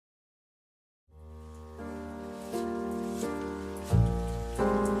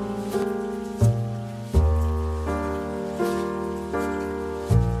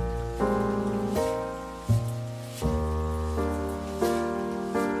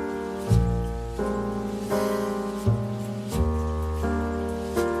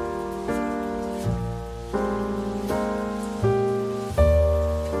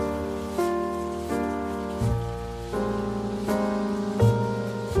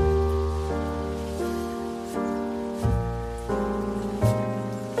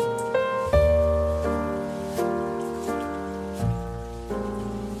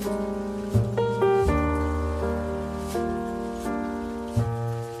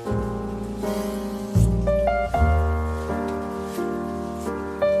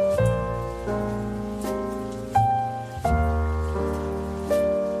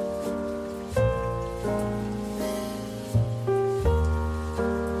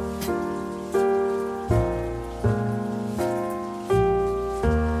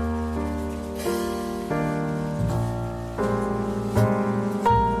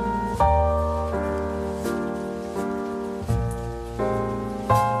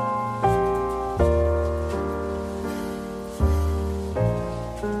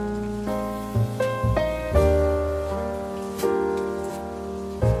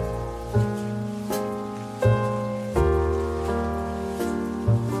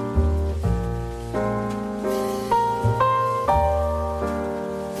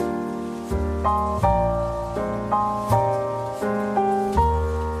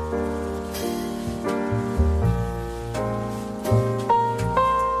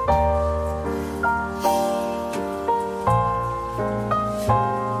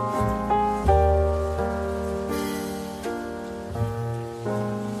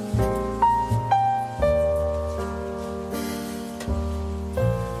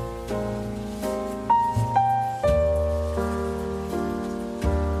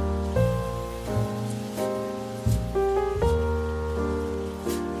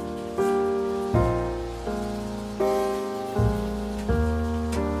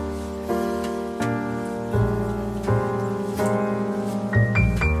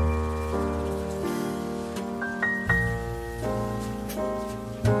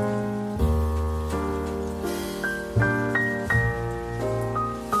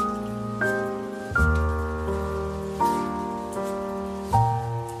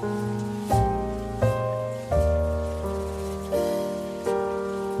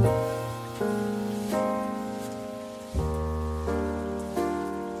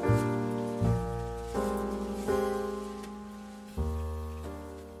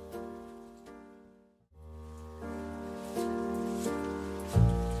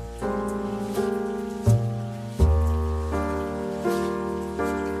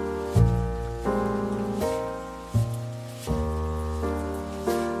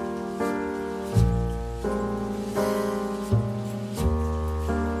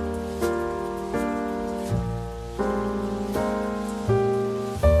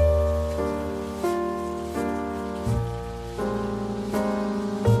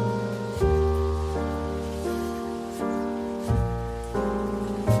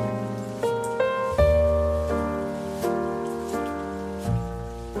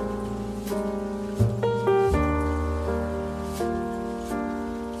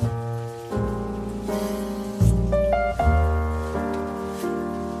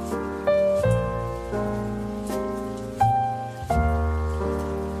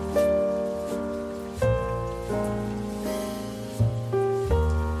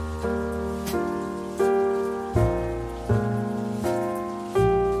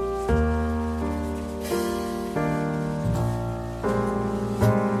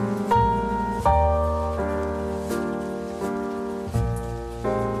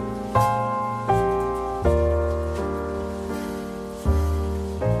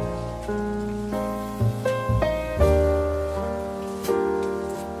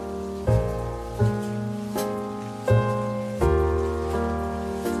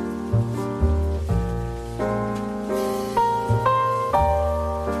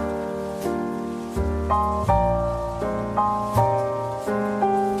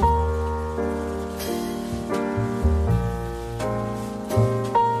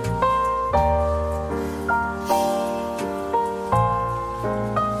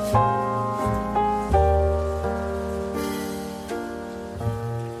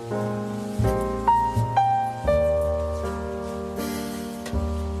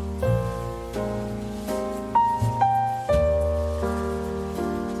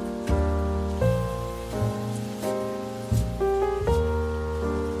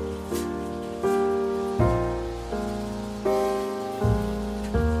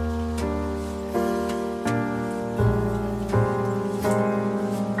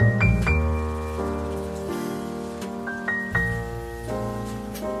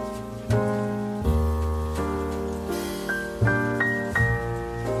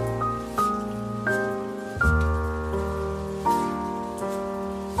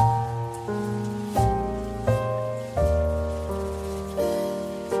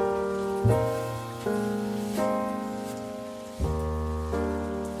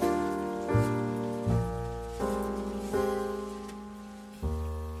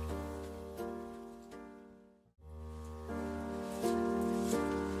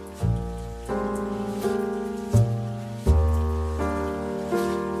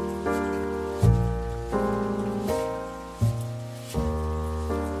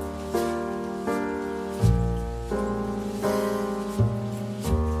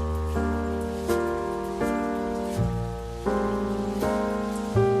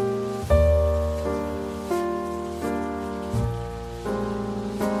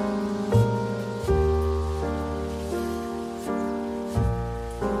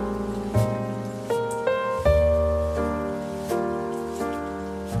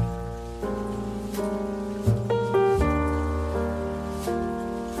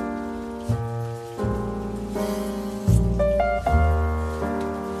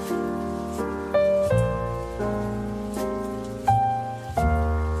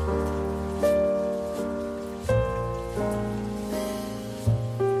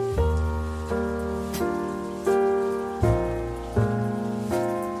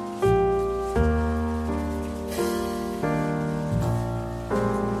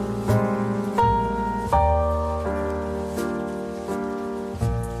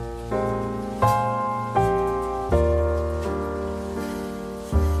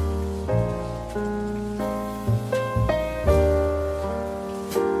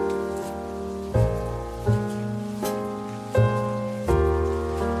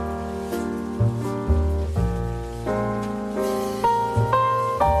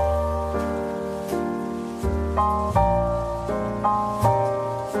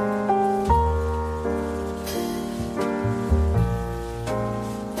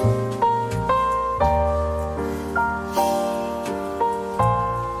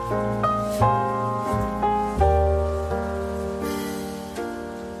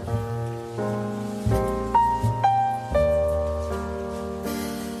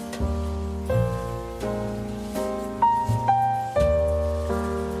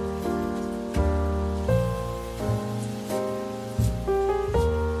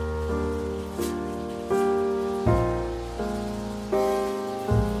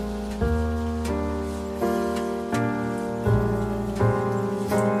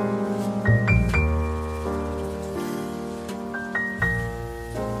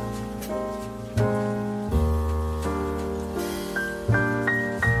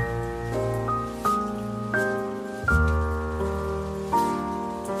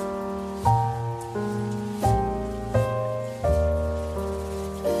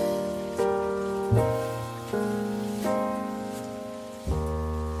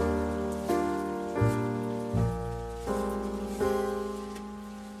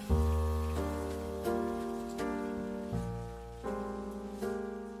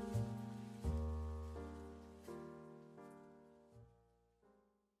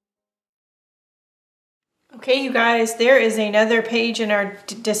Okay, you guys, there is another page in our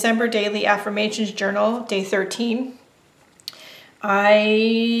December Daily Affirmations Journal, day 13.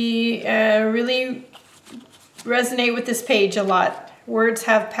 I really resonate with this page a lot. Words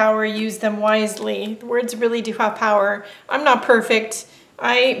have power, use them wisely. Words really do have power. I'm not perfect.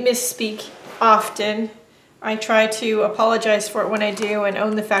 I misspeak often. I try to apologize for it when I do and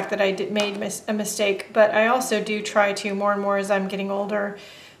own the fact that I made a mistake, but I also do try to, more and more as I'm getting older,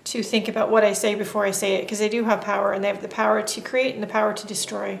 to think about what I say before I say it, because they do have power, and they have the power to create and the power to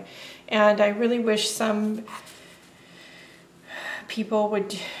destroy. And I really wish some people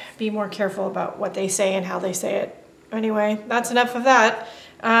would be more careful about what they say and how they say it. Anyway, that's enough of that.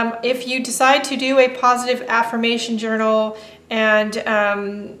 If you decide to do a positive affirmation journal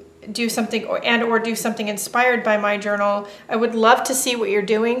and do something or do something inspired by my journal, I would love to see what you're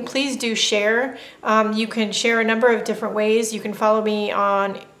doing. Please do share. You can share a number of different ways. You can follow me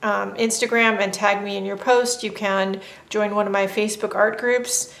on Instagram and tag me in your post. You can join one of my Facebook art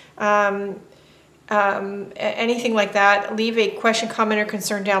groups. Anything like that. Leave a question, comment, or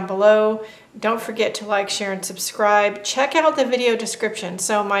concern down below. Don't forget to like, share, and subscribe. Check out the video description.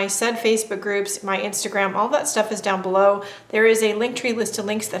 So my said Facebook groups, my Instagram, all that stuff is down below. There is a Linktree list of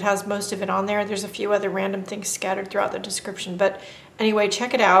links that has most of it on there. There's a few other random things scattered throughout the description, but anyway,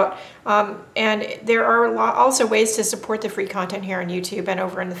 check it out. And there are also ways to support the free content here on YouTube and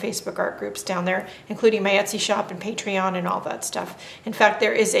over in the Facebook art groups down there, including my Etsy shop and Patreon and all that stuff. In fact,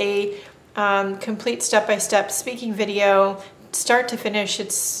 there is a complete step-by-step speaking video, start to finish.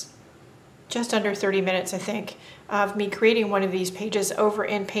 It's just under 30 minutes, I think, of me creating one of these pages over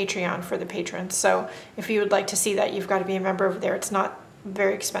in Patreon for the patrons. So if you would like to see that, you've got to be a member over there. It's not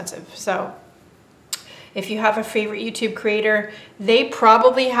very expensive. So if you have a favorite YouTube creator, they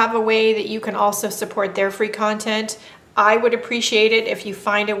probably have a way that you can also support their free content. I would appreciate it if you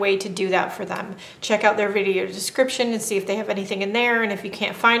find a way to do that for them. Check out their video description and see if they have anything in there. And if you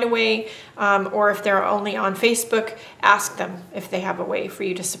can't find a way, or if they're only on Facebook, ask them if they have a way for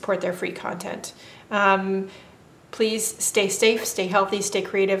you to support their free content. Please stay safe, stay healthy, stay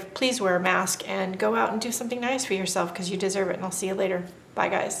creative. Please wear a mask and go out and do something nice for yourself, because you deserve it. And I'll see you later. Bye,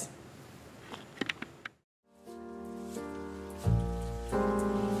 guys.